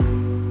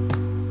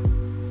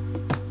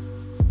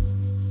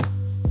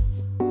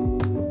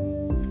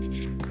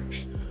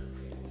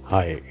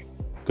Hi,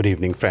 good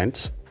evening,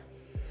 friends.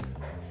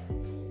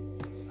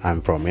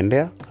 I'm from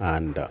India,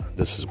 and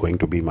this is going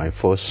to be my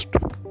first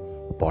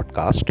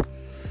podcast.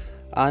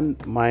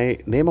 And my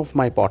name of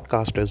my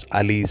podcast is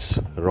Ali's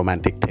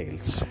Romantic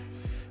Tales.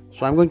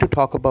 So, I'm going to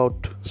talk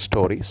about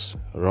stories,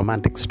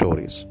 romantic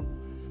stories.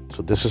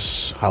 So, this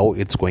is how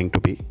it's going to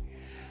be.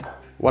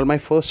 Well, my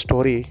first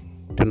story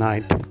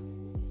tonight,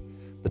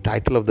 the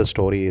title of the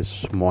story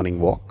is Morning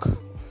Walk.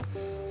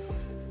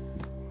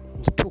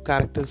 The two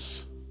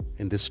characters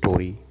in this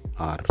story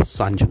are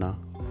Sanjana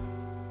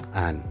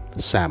and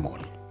Samuel.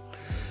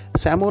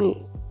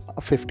 Samuel,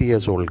 a 50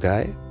 years old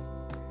guy,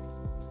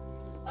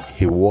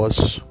 he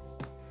was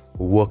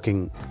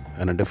working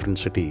in a different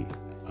city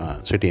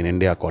in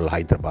India called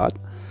Hyderabad.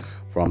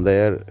 From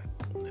there,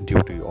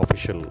 due to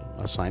official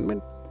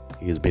assignment,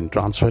 he has been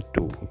transferred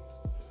to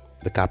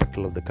the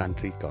capital of the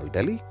country called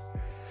Delhi.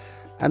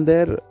 And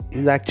there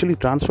he's actually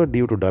transferred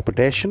due to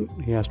deputation.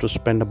 He has to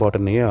spend about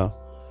a year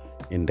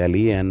in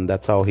Delhi, and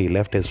that's how he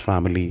left his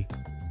family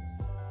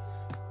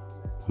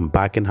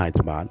back in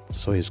Hyderabad.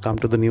 So he's come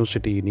to the new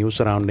city, new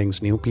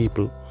surroundings, new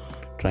people,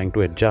 trying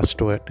to adjust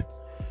to it.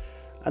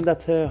 And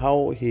that's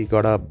how he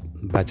got a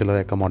bachelor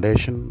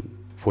accommodation,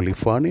 fully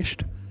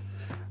furnished,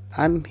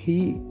 and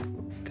he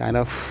kind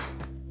of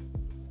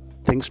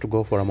thinks to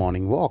go for a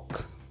morning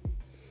walk.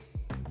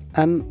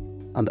 And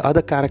the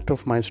other character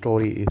of my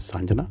story is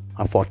Sanjana,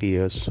 a 40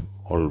 years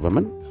old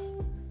woman,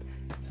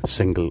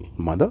 single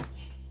mother,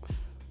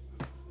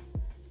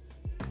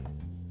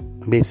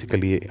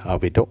 basically a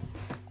widow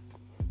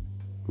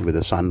with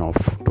a son of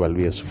 12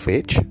 years of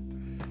age,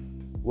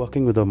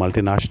 working with a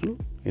multinational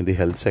in the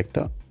health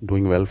sector,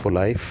 doing well for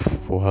life,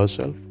 for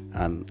herself,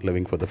 and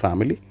living for the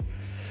family.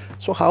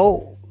 So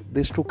how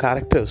these two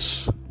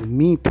characters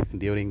meet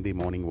during the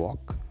morning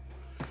walk,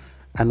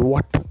 and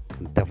what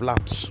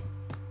develops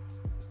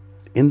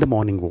in the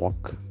morning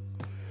walk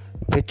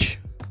which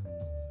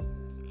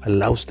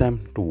allows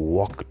them to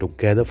walk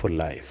together for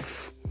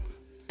life.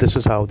 This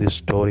is how this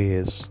story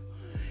is,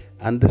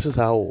 and this is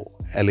how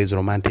Ali's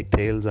Romantic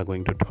Tales are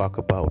going to talk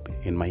about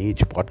in my each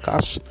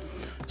podcast.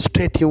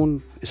 Stay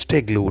tuned, stay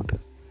glued.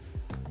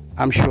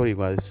 I'm sure you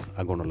guys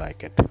are going to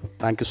like it.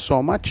 Thank you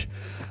so much.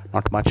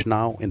 Not much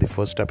now in the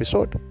first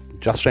episode,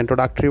 just an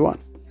introductory one.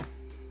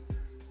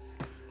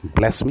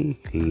 Bless me,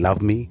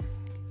 love me,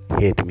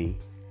 hate me.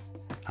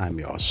 I'm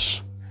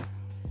yours.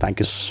 Thank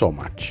you so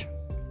much.